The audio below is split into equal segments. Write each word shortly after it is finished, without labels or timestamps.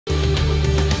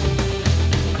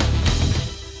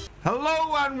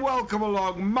Hello and welcome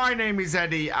along. My name is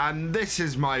Eddie and this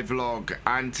is my vlog,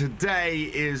 and today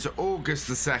is August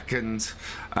the 2nd.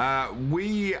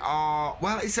 We are,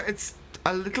 well, it's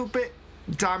a little bit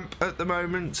damp at the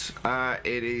moment.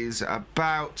 It is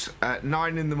about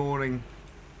 9 in the morning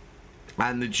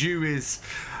and the dew is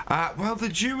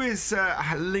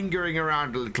lingering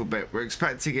around a little bit. We're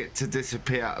expecting it to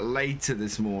disappear later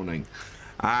this morning.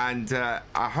 And I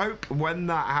hope when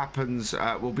that happens,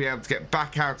 we'll be able to get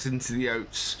back out into the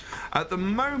oats. At the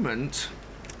moment,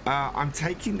 I'm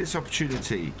taking this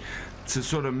opportunity to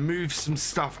sort of move some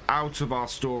stuff out of our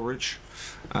storage.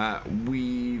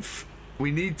 We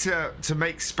need to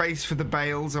make space for the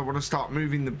bales. I want to start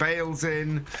moving the bales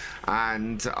in,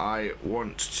 and I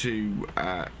want to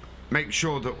make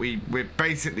sure that we're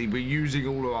using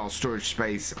all of our storage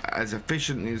space as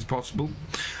efficiently as possible.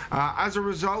 As a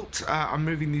result, I'm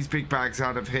moving these big bags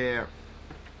out of here.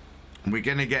 We're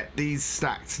going to get these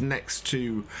stacked next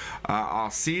to our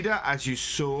cedar, as you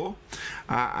saw.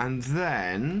 And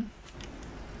then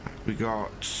we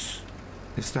got,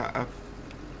 is that a,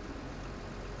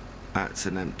 that's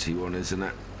an empty one, isn't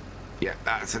it? Yeah,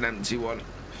 that's an empty one.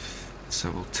 So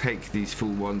we'll take these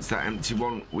full ones. That empty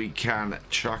one we can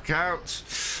chuck out.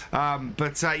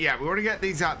 Yeah, we want to get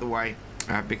these out the way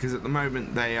because at the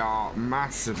moment they are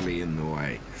massively in the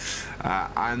way.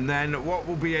 And then what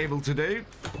we'll be able to do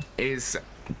is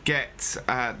get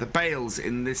the bales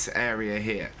in this area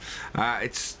here.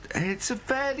 It's a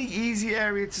fairly easy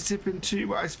area to tip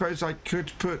into. I suppose I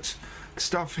could put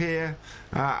stuff here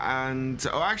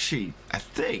actually, I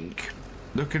think,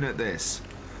 looking at this,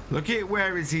 look at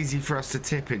where it's easy for us to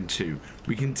tip into.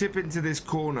 We can tip into this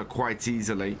corner quite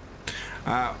easily.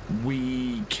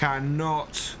 We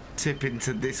cannot tip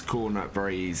into this corner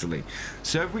very easily.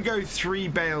 So if we go 3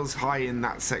 bales high in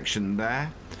that section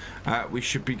there, we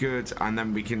should be good, and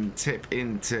then we can tip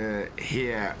into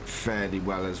here fairly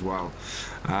well as well.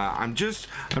 I'm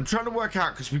trying to work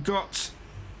out, because we've got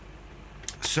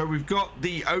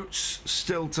the oats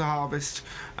still to harvest,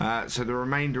 so the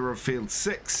remainder of field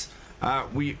 6.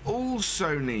 We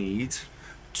also need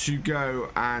to go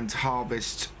and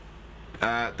harvest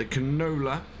the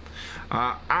canola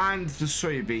and the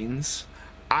soybeans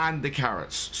and the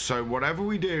carrots. So whatever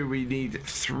we do, we need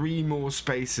 3 more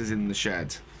spaces in the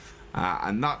shed.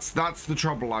 And that's the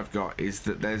trouble I've got, is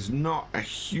that there's not a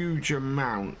huge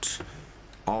amount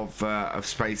of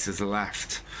spaces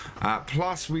left.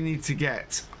 Plus we need to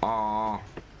get our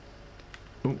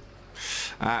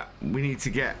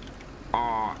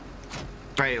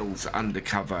bales under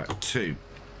cover too.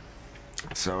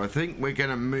 So I think we're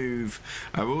going to move,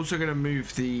 we're also going to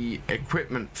move the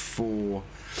equipment for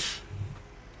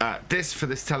this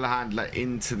telehandler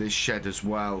into this shed as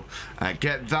well.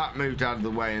 Get that moved out of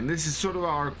the way, and this is sort of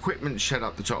our equipment shed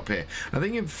up the top here. I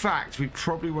think in fact we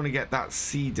probably want to get that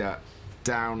cedar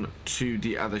down to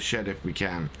the other shed if we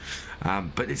can,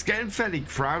 but it's getting fairly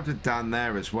crowded down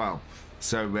there as well.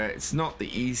 So it's not the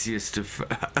easiest of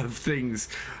things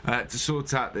to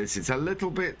sort out this. It's a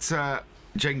little bit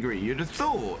jangly. You'd have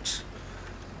thought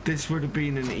this would have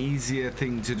been an easier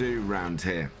thing to do around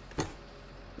here.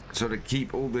 Sort of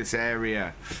keep all this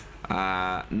area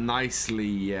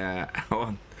nicely,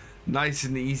 nice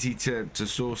and easy to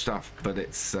store stuff. But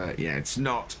it's yeah, it's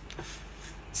not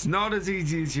as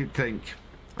easy as you'd think.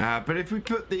 But if we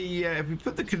put the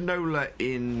canola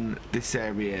in this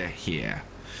area here.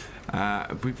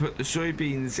 If we put the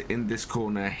soybeans in this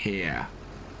corner here,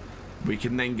 we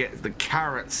can then get the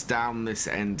carrots down this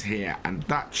end here, and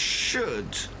that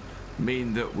should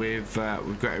mean that we've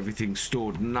got everything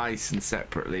stored nice and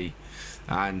separately,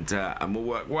 and will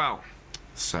work well.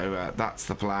 So that's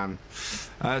the plan.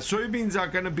 Soybeans are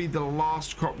going to be the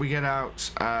last crop we get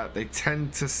out. They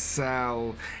tend to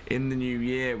sell in the new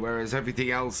year, whereas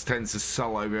everything else tends to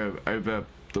sell over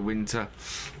the winter.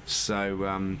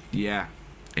 So yeah.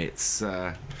 It's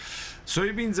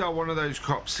soybeans are one of those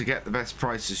crops, to get the best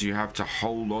prices you have to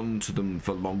hold on to them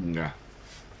for longer,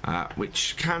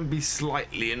 which can be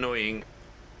slightly annoying.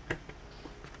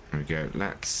 There we go.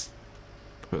 Let's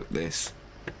put this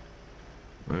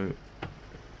a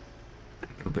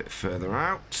little bit further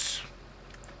out.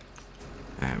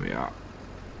 There we are.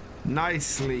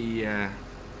 Nicely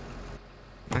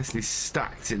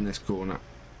stacked in this corner.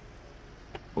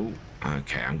 Oh,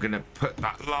 okay. I'm gonna put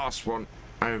that last one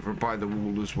over by the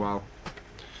wall as well.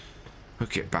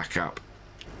 Hook it back up.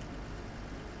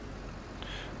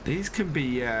 These can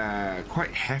be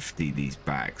quite hefty, these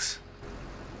bags.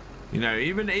 You know,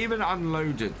 even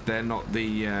unloaded, they're not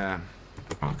the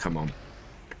oh, come on.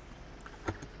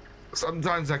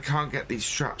 Sometimes I can't get these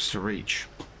straps to reach.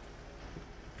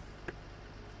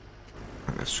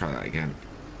 let's try that again.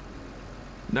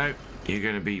 No, you're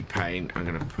going to be pain. I'm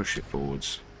going to push it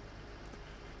forwards.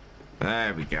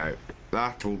 There we go.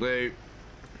 That'll do.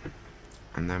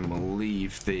 And then we'll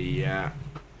leave the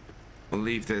we'll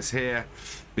leave this here.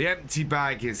 The empty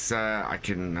bag is I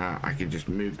can just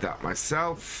move that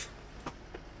myself,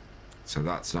 so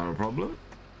that's not a problem.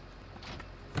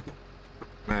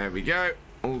 There we go,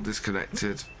 all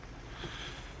disconnected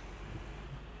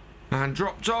and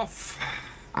dropped off.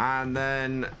 And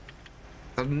then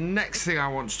the next thing I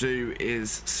want to do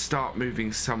is start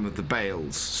moving some of the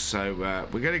bales. So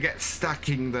we're going to get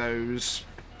stacking those.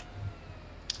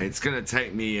 It's going to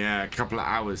take me a couple of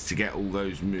hours to get all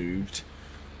those moved.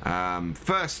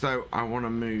 First though, I want to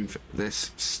move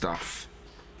this stuff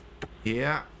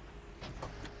here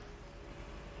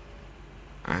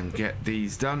and get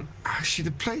these done. Actually,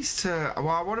 the place to, well,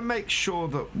 I want to make sure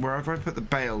that wherever I put the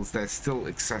bales, they're still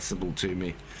accessible to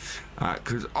me,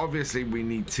 because obviously we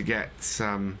need to get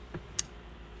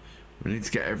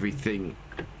everything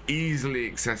easily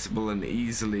accessible and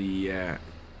easily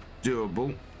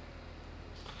doable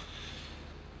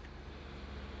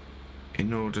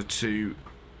in order to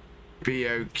be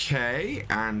okay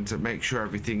and to make sure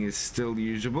everything is still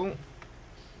usable.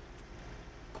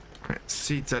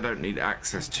 Seats I don't need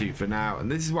access to for now,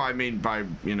 and this is what I mean by,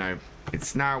 you know,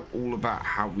 it's now all about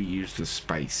how we use the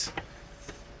space.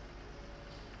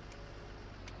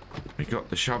 We got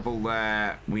the shovel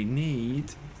there. We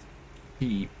need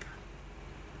heap.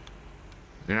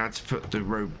 We're gonna have to put the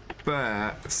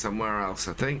robot somewhere else,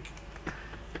 I think,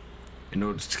 in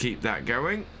order to keep that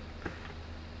going.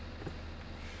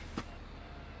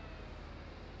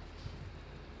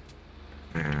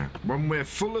 When we're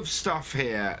full of stuff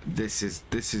here, this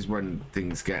is when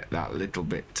things get that little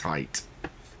bit tight.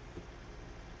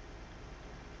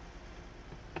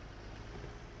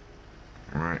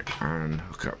 Right, and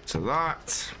hook up to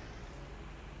that,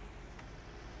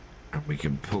 and we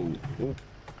can pull. Oh,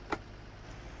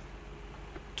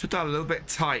 just that a little bit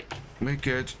tight. We're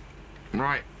good.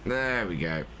 Right, there we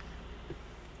go.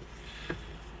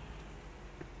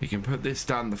 We can put this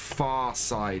down the far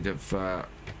side of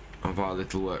our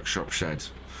little workshop shed,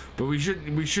 but we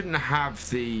shouldn't have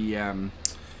the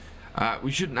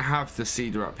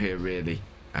cedar up here really.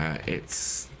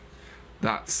 That's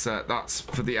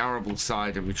for the arable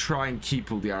side, and we try and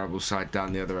keep all the arable side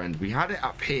down the other end. We had it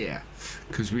up here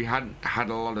because we hadn't had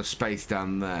a lot of space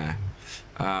down there,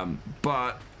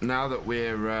 but now that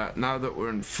we're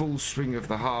in full swing of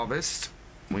the harvest,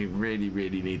 we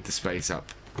really need the space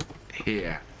up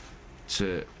here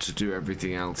to do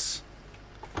everything else.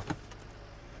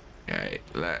 Okay,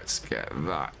 let's get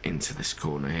that into this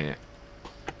corner here,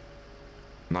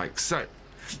 like so.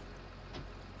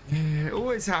 Yeah, it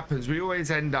always happens. We always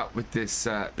end up with this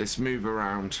this move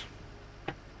around.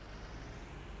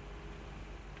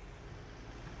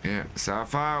 Yeah,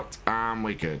 self out, and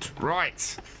we're good.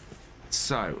 Right.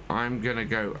 So I'm gonna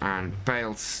go and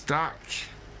bale stack.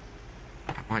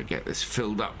 I might get this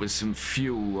filled up with some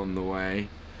fuel on the way.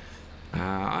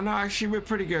 I know, actually we're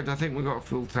pretty good. I think we've got a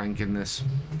full tank in this,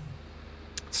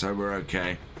 so we're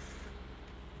okay.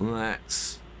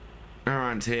 Let's go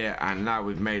around here, and now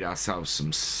we've made ourselves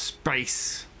some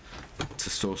space to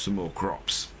store some more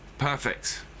crops.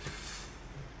 Perfect.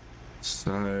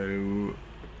 So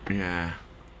yeah,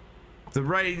 the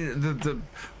rain,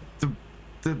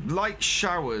 the light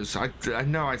showers, I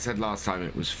know I said last time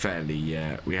it was fairly,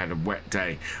 we had a wet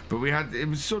day, but it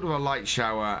was sort of a light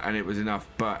shower and it was enough,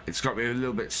 but it's got me a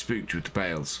little bit spooked with the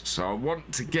bales. So I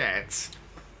want to get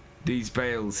these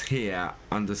bales here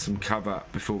under some cover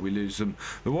before we lose them.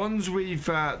 The ones we're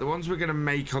going to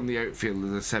make on the oat field,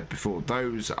 as I said before,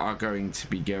 those are going to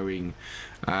be going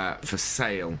for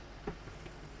sale.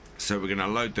 So we're going to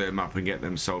load them up and get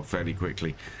them sold fairly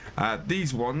quickly.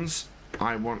 These ones,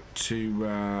 I want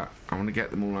to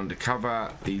get them all under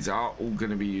cover. These are all going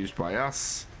to be used by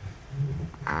us,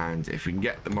 and if we can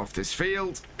get them off this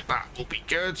field, that will be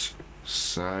good.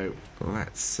 So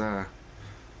let's go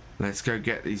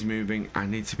get these moving. I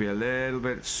need to be a little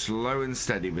bit slow and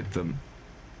steady with them.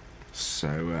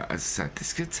 So as I said,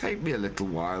 this could take me a little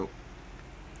while,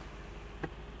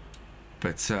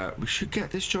 but we should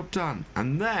get this job done,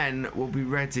 and then we'll be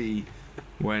ready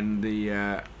when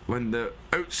the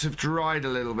oats have dried a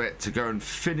little bit to go and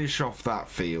finish off that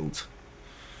field.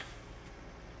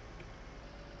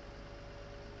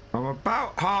 I'm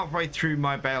about halfway through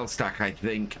my bale stack, I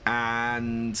think,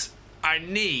 and I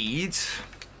need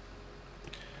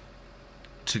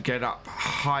to get up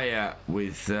higher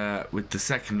with the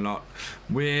second lot.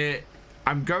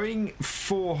 I'm going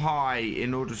 4 high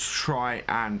in order to try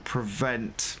and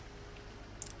prevent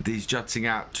these jutting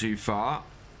out too far.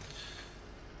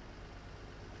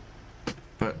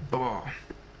 but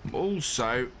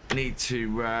also need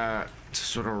to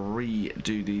sort of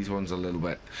redo these ones a little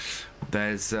bit.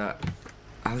 There's a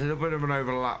little bit of an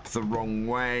overlap the wrong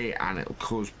way, and it'll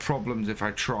cause problems if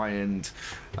I try and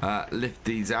lift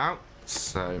these out.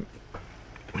 So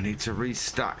we need to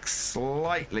restack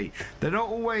slightly. They're not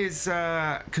always,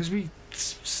 because we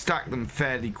stack them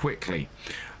fairly quickly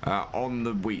on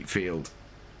the wheat field.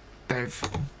 They've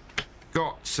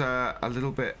got a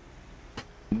little bit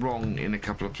wrong in a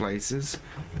couple of places.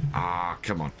 Ah,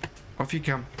 come on. Off you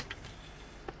come.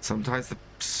 Sometimes the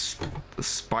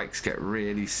spikes get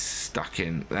really stuck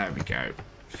in. There we go.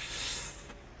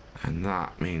 And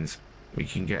that means we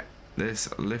can get this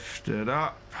lifted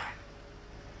up.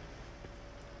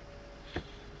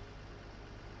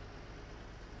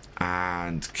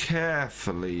 And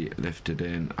carefully lifted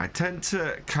in. I tend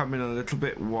to come in a little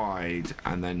bit wide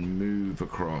and then move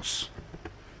across.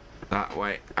 That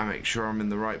way I make sure I'm in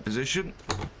the right position.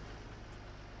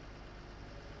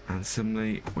 And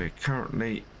similarly, we're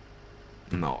currently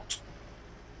not.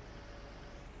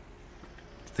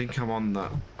 I think I'm on the...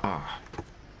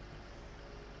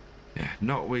 yeah,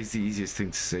 not always the easiest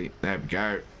thing to see. There we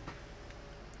go.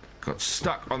 Got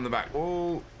stuck on the back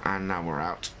wall, and now we're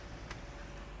out.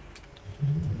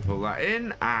 Pull that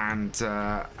in, and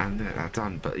that's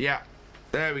done. But yeah,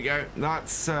 there we go.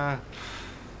 That's so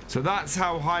that's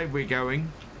how high we're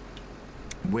going.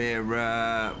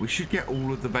 We should get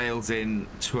all of the bales in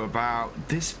to about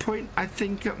this point, I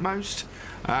think, at most.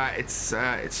 It's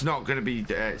not going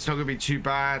to be too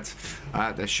bad.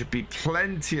 There should be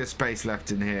plenty of space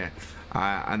left in here,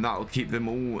 and that'll keep them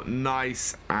all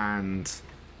nice and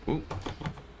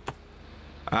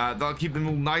that'll keep them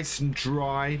all nice and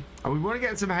dry. And we want to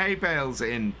get some hay bales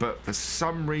in, but for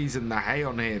some reason the hay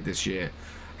on here this year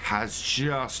has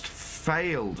just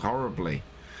failed horribly.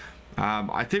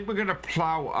 I think we're going to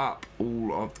plow up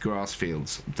all of the grass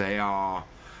fields. The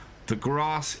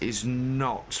grass is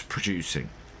not producing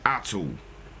at all.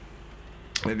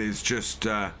 It is just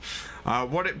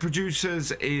what it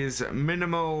produces is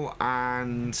minimal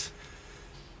and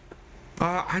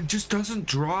just doesn't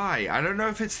dry. I don't know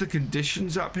if it's the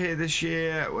conditions up here this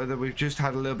year, whether we've just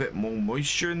had a little bit more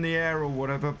moisture in the air or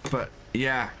whatever, but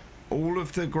yeah, all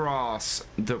of the grass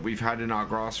that we've had in our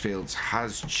grass fields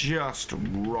has just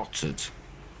rotted,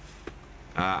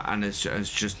 and has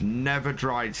just never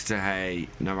dried to hay.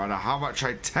 No matter how much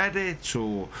I ted it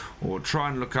or try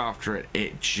and look after it,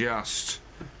 it just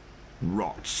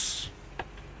rots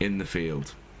in the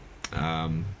field.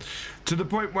 To the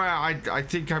point where I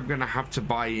think I'm going to have to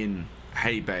buy in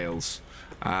hay bales,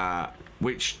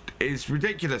 which is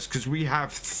ridiculous because we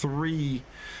have three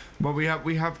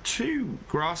two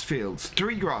grass fields,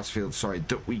 three grass fields, sorry,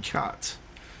 that we cut,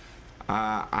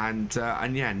 and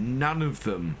yeah, none of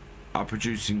them are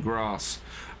producing grass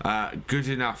good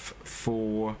enough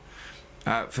for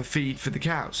feed for the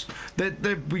cows.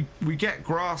 We get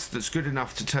grass that's good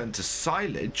enough to turn to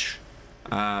silage.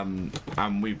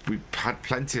 And we've had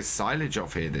plenty of silage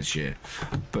off here this year,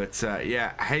 but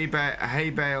yeah, hay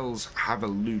bales have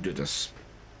eluded us,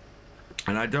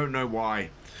 and I don't know why.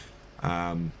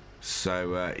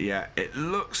 So yeah, it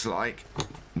looks like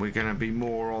we're gonna be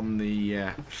more on the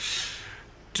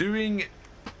doing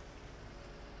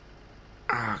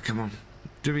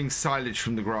silage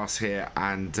from the grass here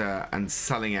and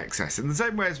selling excess in the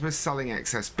same way as we're selling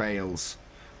excess bales.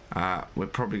 We're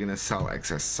probably going to sell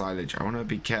excess silage. I want to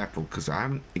be careful because I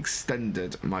haven't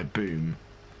extended my boom.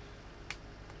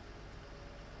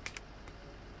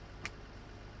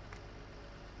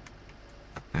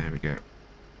 There we go.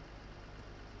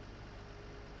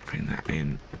 Bring that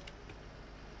in.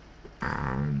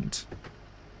 And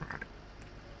right.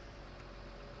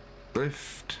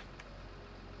 Lift.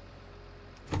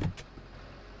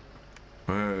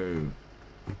 Whoa.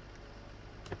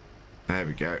 There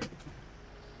we go.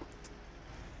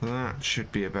 That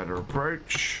should be a better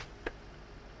approach.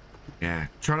 Yeah,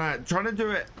 trying to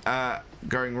do it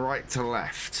going right to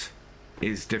left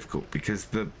is difficult because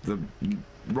the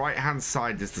right hand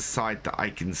side is the side that I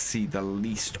can see the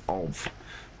least of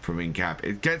from in-cap.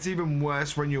 It gets even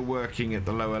worse when you're working at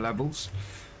the lower levels,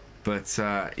 but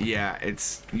yeah,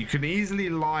 you can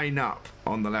easily line up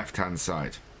on the left hand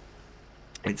side.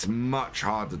 It's much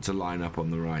harder to line up on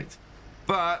the right.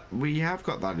 But we have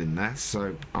got that in there,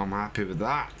 so I'm happy with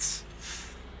that.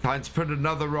 Time to put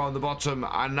another row on the bottom,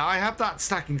 and I have that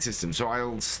stacking system, so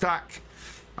I'll stack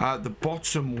the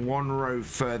bottom one row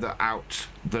further out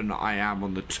than I am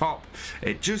on the top.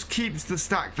 It just keeps the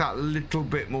stack that little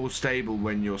bit more stable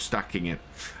when you're stacking it.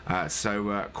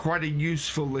 So quite a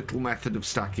useful little method of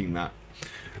stacking that.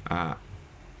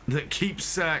 That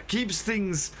keeps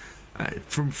things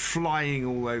from flying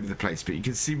all over the place. But you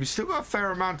can see we've still got a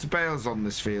fair amount of bales on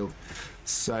this field.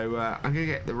 So I'm going to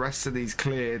get the rest of these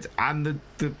cleared. And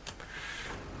the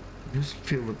just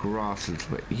feel the grass a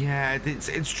little bit. Yeah,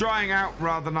 it's drying out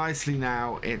rather nicely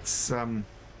now. It's now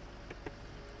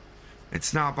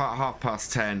about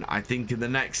 10:30. I think in the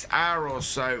next hour or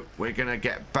so we're gonna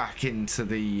get back into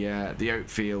the oat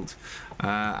field,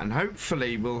 and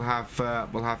hopefully we'll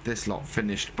have this lot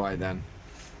finished by then,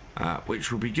 which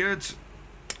will be good.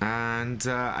 And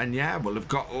yeah, we'll have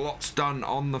got lots done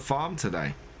on the farm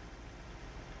today.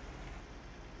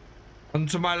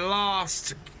 Onto my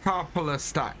last couple of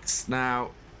stacks now,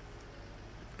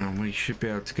 and we should be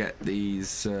able to get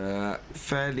these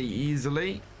fairly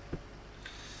easily.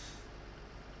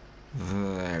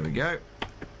 There we go.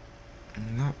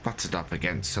 Not butted up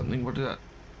against something. What is that?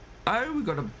 Oh, we've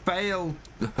got a bale.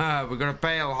 We've got a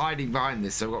bale hiding behind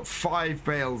this. So we've got 5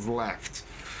 bales left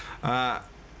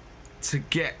to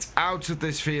get out of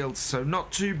this field. So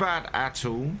not too bad at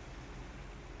all.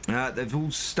 They've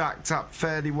all stacked up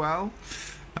fairly well.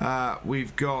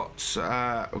 We've got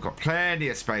plenty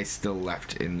of space still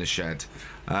left in the shed,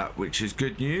 which is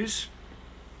good news.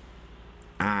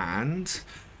 And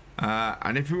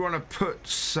if we want to put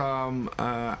some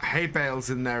hay bales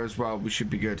in there as well, we should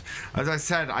be good. As I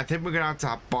said, I think we're gonna have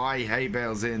to buy hay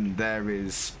bales in. There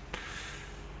is,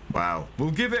 well,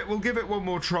 we'll give it one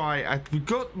more try.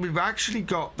 We've actually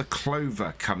got the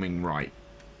clover coming right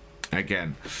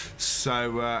again,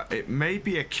 so it may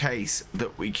be a case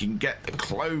that we can get the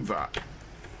clover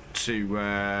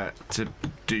to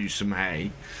do some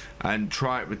hay and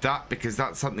try it with that, because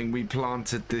that's something we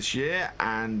planted this year,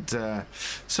 and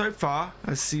so far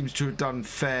it seems to have done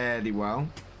fairly well.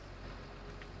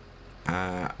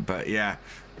 But yeah,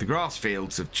 the grass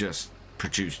fields have just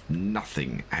produced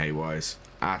nothing hay-wise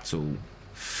at all.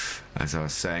 As I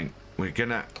was saying, we're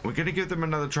gonna give them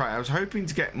another try. I was hoping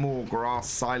to get more grass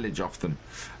silage off them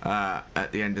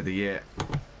at the end of the year,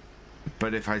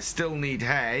 but if I still need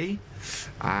hay,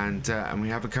 and we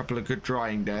have a couple of good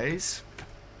drying days,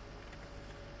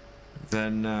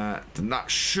 then that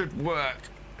should work.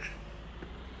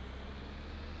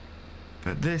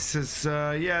 But this has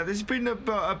yeah, this has been a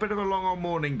bit of a long old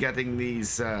morning getting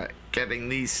these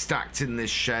stacked in this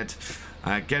shed,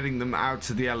 getting them out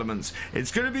of the elements.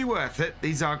 It's going to be worth it.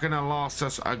 These are going to last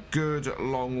us a good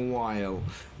long while.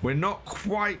 We're not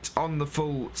quite on the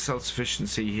full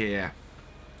self-sufficiency here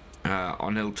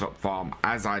on Hilltop Farm,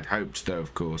 as I'd hoped, though,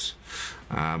 of course.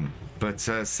 But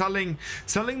selling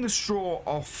the straw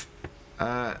off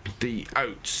the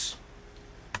oats,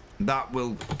 that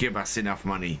will give us enough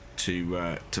money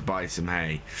to buy some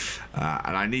hay,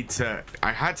 and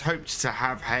I had hoped to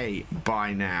have hay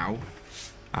by now,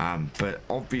 but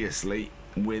obviously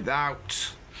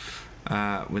without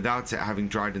it having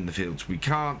dried in the fields, we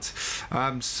can't.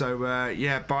 So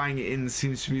yeah, buying it in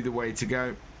seems to be the way to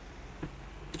go,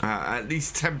 at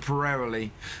least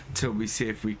temporarily, till we see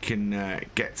if we can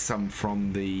get some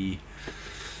from the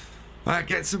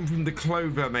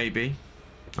clover, maybe.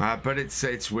 But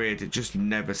it's weird. It just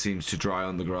never seems to dry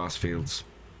on the grass fields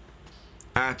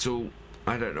at all.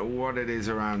 I don't know what it is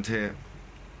around here.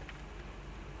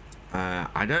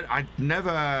 I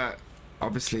never,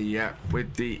 obviously, yeah,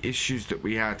 with the issues that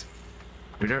we had,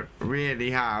 we don't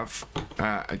really have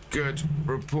a good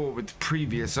rapport with the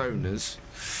previous owners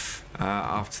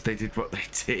after they did what they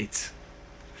did.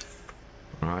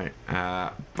 Right,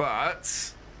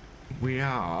 but we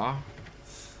are.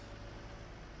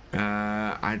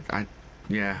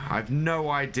 Yeah, I've no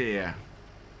idea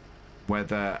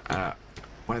whether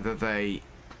they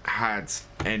had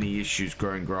any issues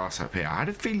growing grass up here. I had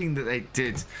a feeling that they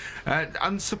did.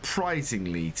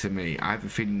 Unsurprisingly to me, I have a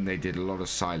feeling they did a lot of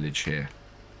silage here.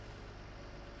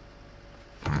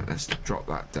 Right, let's drop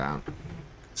that down,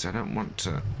 because I don't want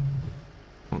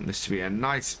this to be a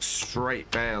nice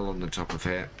straight bale on the top of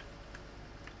here.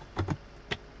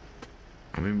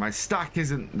 I mean, my stack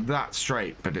isn't that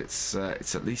straight, but it's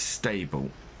at least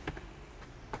stable.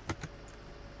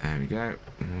 There we go.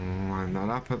 Line that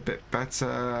up a bit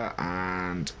better,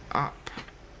 and up,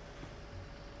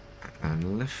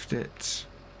 and lift it.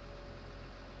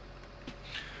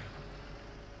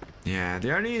 Yeah,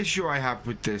 the only issue I have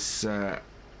with this,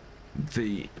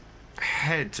 the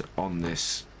head on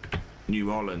this New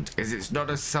Holland, is it's not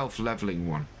a self-leveling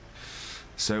one.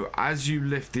 So as you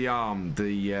lift the arm,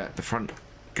 the front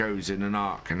goes in an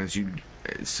arc, and as you,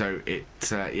 so it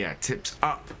yeah, tips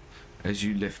up as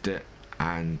you lift it,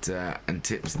 and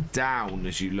tips down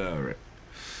as you lower it,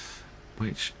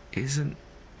 which isn't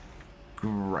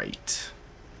great.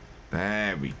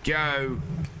 There we go.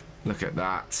 Look at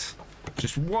that.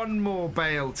 Just one more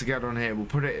bale to get on here. We'll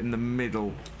put it in the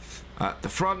middle at the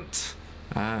front,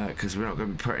 because we're not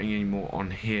going to be putting any more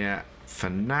on here for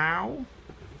now.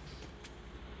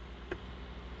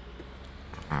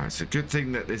 It's a good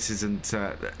thing that this isn't.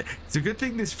 It's a good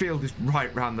thing this field is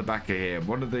right round the back of here.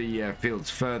 One of the fields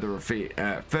further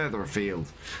afield,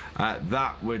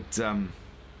 that would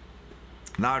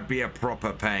be a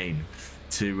proper pain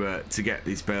to get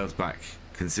these bales back.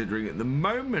 Considering at the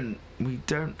moment we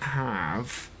don't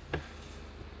have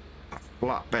a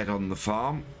flatbed on the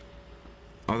farm.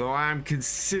 Although I am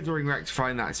considering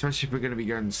rectifying that, especially if we're going to be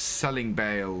going selling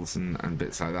bales and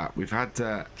bits like that. We've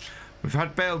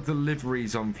had bale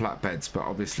deliveries on flatbeds, but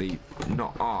obviously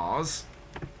not ours.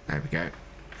 There we go.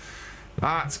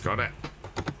 That's got it.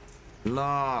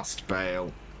 Last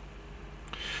bale.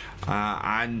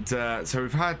 So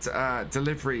we've had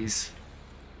deliveries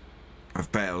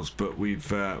of bales, but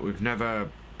we've never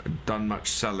done much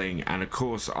selling. And of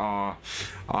course our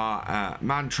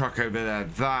man truck over there,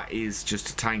 that is just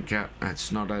a tanker.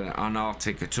 It's not an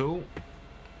Arctic at all.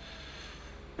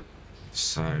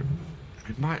 So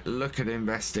we might look at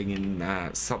investing in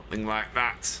something like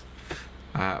that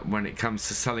when it comes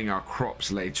to selling our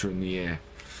crops later in the year,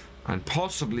 and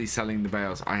possibly selling the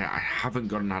bales. I haven't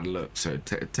gone and had a look, so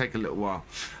it'll take a little while.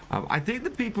 I think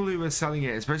the people who are selling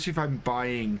it, especially if I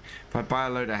buy a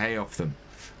load of hay off them,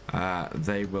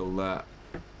 they will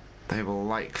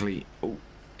likely. Oh,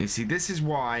 you see, this is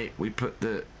why we put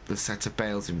the set of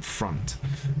bales in front.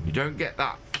 You don't get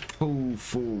that pull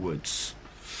forwards.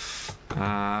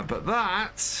 But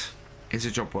that is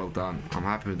a job well done. I'm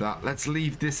happy with that. Let's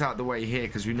leave this out of the way here,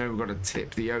 because we know we've got to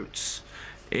tip the oats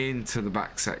into the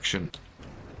back section.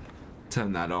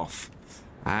 Turn that off.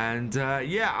 And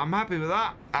yeah, I'm happy with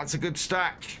that. That's a good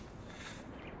stack.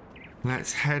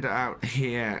 Let's head out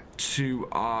here to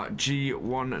our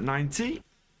G190.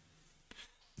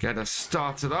 Get us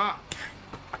started up.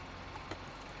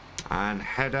 And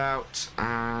head out,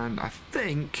 and I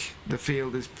think the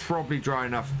field is probably dry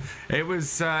enough. It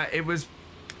was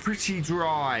pretty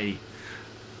dry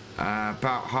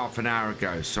about half an hour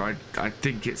ago, so I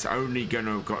think it's only going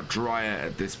to have got drier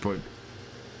at this point.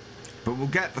 But we'll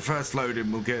get the first load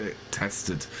in, we'll get it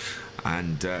tested,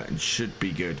 and should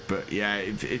be good. But yeah,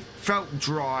 it felt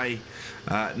dry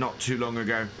not too long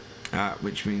ago.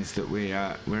 Which means that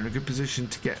we're in a good position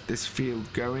to get this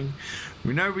field going.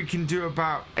 We know we can do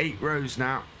about 8 rows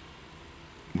now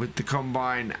with the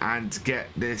combine and get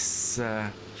this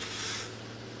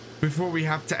before we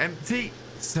have to empty.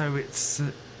 So it's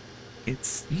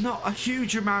not a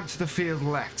huge amount of the field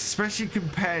left, especially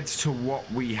compared to what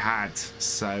we had.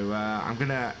 So I'm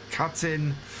gonna cut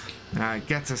in,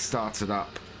 get her started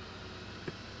up,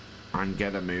 and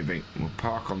get her moving. We'll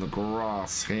park on the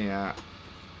grass here.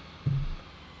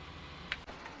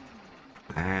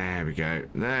 There we go.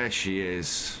 There she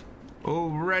is,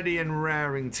 all ready and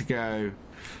raring to go.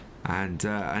 And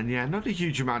yeah, not a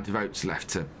huge amount of oats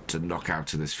left to knock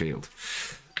out of this field.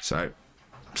 So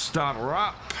start her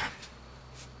up.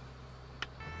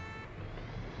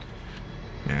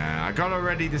 Yeah, I got her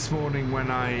ready this morning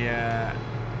when I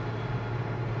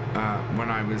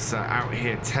was out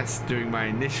here doing my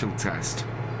initial test.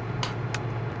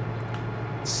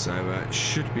 So it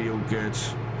should be all good.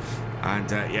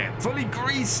 And yeah, fully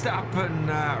greased up and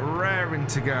raring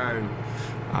to go.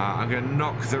 I'm going to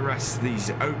knock the rest of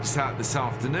these oats out this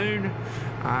afternoon,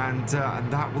 and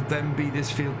that will then be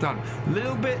this field done. A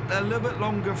little bit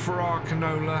longer for our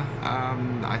canola.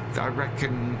 I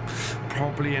reckon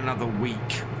probably another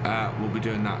week we'll be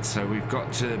doing that. So we've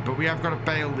got to, but we have got to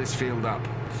bale this field up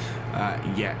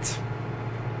yet.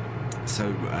 So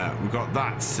we've got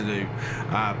that to do,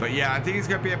 but yeah, I think it's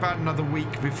going to be about another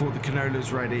week before the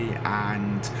canola's ready,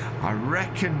 and I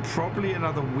reckon probably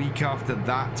another week after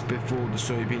that before the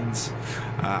soybeans,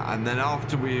 and then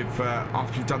after we've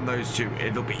done those two,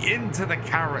 it'll be into the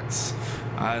carrots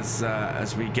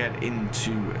as we get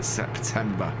into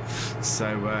September.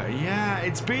 So yeah,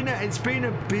 it's been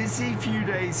a busy few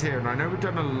days here, and I know we've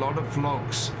done a lot of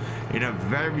vlogs in a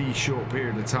very short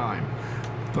period of time.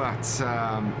 But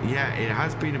yeah, it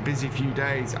has been a busy few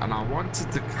days, and I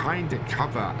wanted to kind of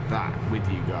cover that with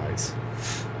you guys.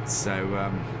 So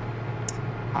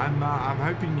I'm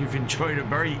hoping you've enjoyed a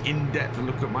very in-depth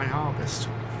look at my harvest.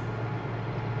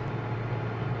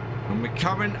 And we're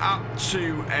coming up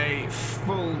to a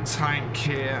full tank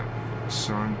here,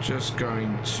 so I'm just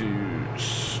going to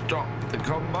stop the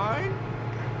combine,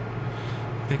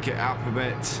 pick it up a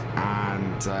bit,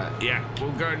 and yeah,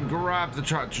 we'll go and grab the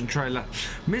tractor and trailer.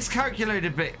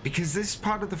 Miscalculated a bit because this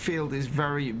part of the field is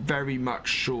very, very much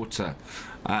shorter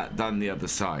than the other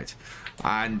side,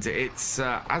 and it's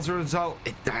as a result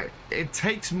it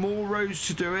takes more rows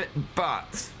to do it,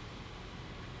 but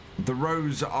the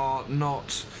rows are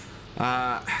not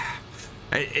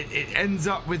it ends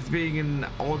up with being an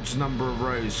odd number of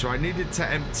rows, so I needed to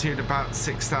empty it about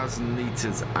 6,000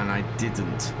 litres, and I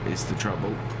didn't, is the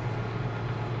trouble.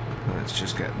 Let's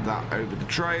just get that over the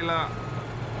trailer.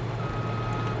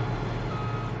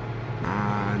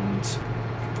 And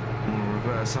we'll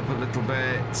reverse up a little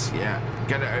bit. Yeah,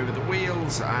 get it over the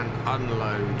wheels and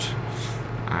unload.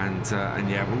 And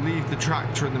yeah, we'll leave the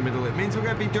tractor in the middle. It means we're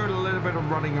going to be doing a little bit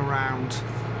of running around.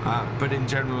 But in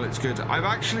general it's good. I've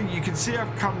actually, you can see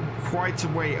I've come quite a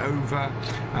way over.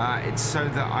 It's so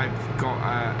that I've got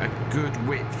a good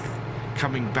width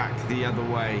coming back the other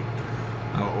way,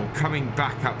 or coming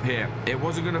back up here. It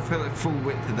wasn't going to fill it full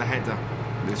width of the header,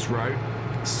 this row,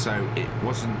 so it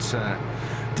wasn't,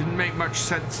 didn't make much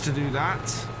sense to do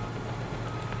that.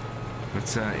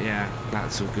 But yeah,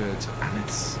 that's all good, and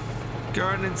it's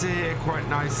going into here quite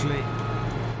nicely.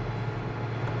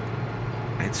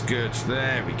 It's good.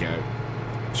 There we go.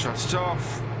 Shut it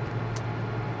off.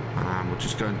 And we'll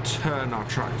just go and turn our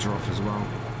tractor off as well,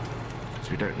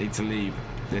 because we don't need to leave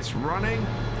this running.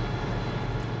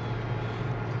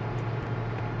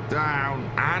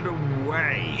 Down and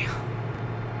away.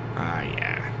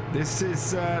 Yeah. This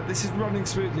is running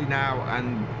smoothly now,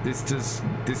 and this does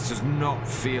not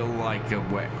feel like a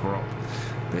wet crop.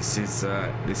 This is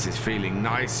feeling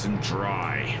nice and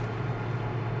dry.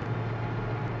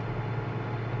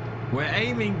 We're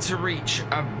aiming to reach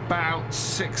about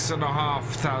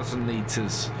 6,500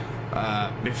 litres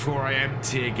before I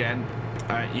empty again.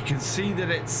 You can see that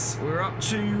we're up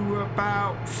to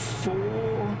about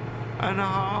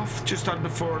 4.5, just under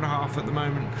 4.5 at the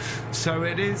moment. So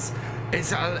it's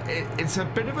a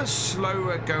bit of a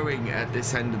slower going at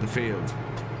this end of the field,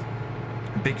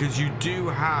 because you do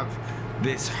have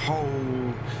this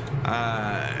whole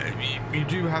you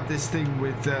do have this thing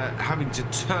with having to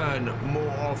turn more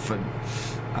often,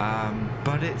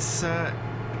 but it's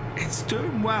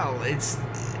doing well.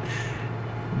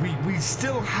 We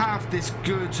still have this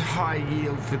good high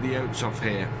yield for the oats off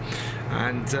here,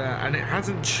 and it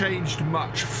hasn't changed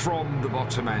much from the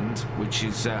bottom end, which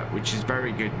is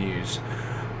very good news.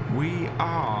 We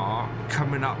are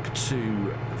coming up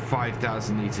to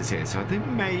 5,000 litres here, so I think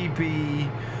maybe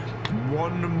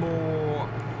one more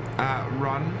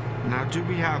run. Now, do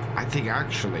we have, I think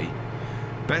actually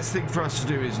best thing for us to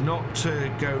do is not to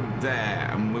go there,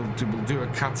 and we'll do a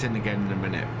cut in again in a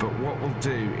minute, but what we'll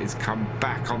do is come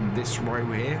back on this row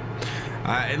here.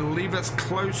 It'll leave us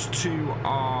close to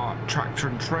our tractor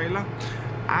and trailer,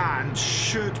 and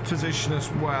should position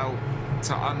us well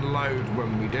to unload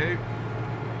when we do.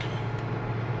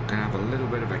 Gonna have a little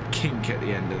bit of a kink at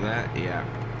the end of there. Yeah,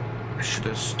 I should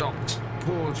have stopped,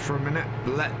 pause for a minute,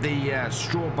 let the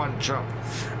straw bunch up,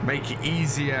 make it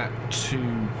easier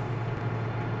to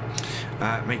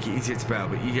bale.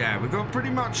 But yeah, we've got pretty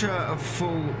much a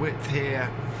full width here,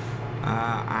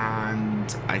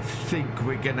 and I think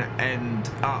we're gonna end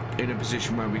up in a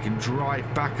position where we can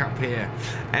drive back up here,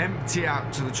 empty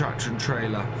out to the tractor and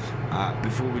trailer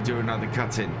before we do another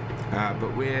cut in.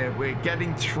 But we're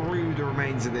getting through the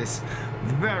remains of this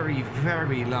very,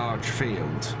 very large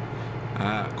field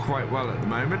quite well at the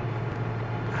moment.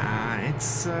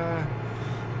 It's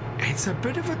a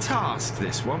bit of a task,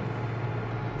 this one.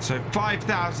 So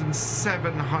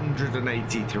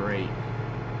 5,783.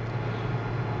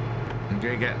 I'm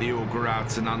going to get the auger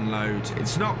out and unload.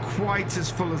 It's not quite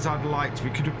as full as I'd liked. We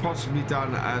could have possibly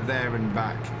done there and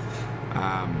back,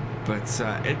 but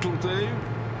it'll do,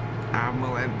 and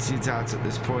we'll empty it out at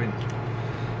this point.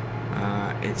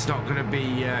 It's not going to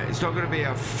be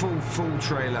a full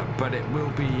trailer, but it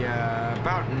will be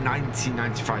about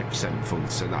 90–95% full,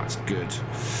 so that's good.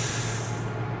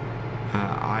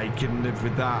 I can live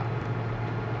with that.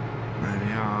 There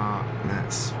we are.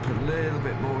 Let's put a little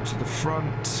bit more to the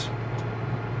front,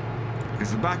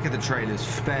 because the back of the trailer is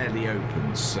fairly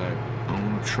open, so I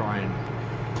want to try and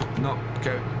not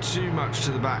go too much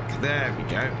to the back. There we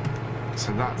go.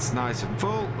 So that's nice and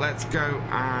full. Let's go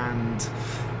and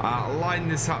line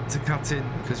this up to cut in,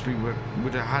 because we would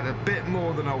have had a bit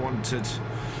more than I wanted.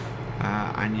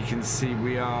 And you can see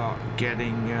we are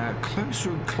getting closer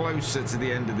and closer to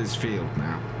the end of this field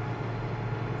now.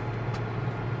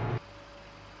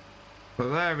 So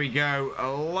there we go,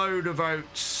 a load of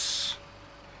oats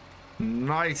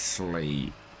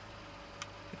nicely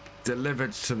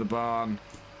delivered to the barn.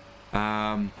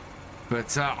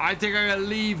 But I think I'm going to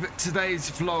leave today's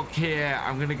vlog here.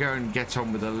 I'm going to go and get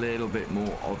on with a little bit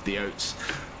more of the oats.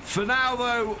 For now,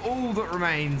 though, all that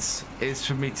remains is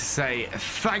for me to say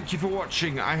thank you for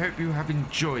watching. I hope you have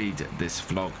enjoyed this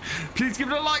vlog. Please give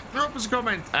it a like, drop us a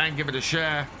comment, and give it a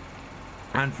share.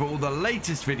 And for all the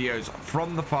latest videos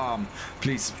from the farm,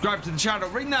 please subscribe to the channel,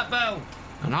 ring that bell,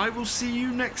 and I will see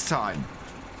you next time.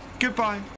 Goodbye.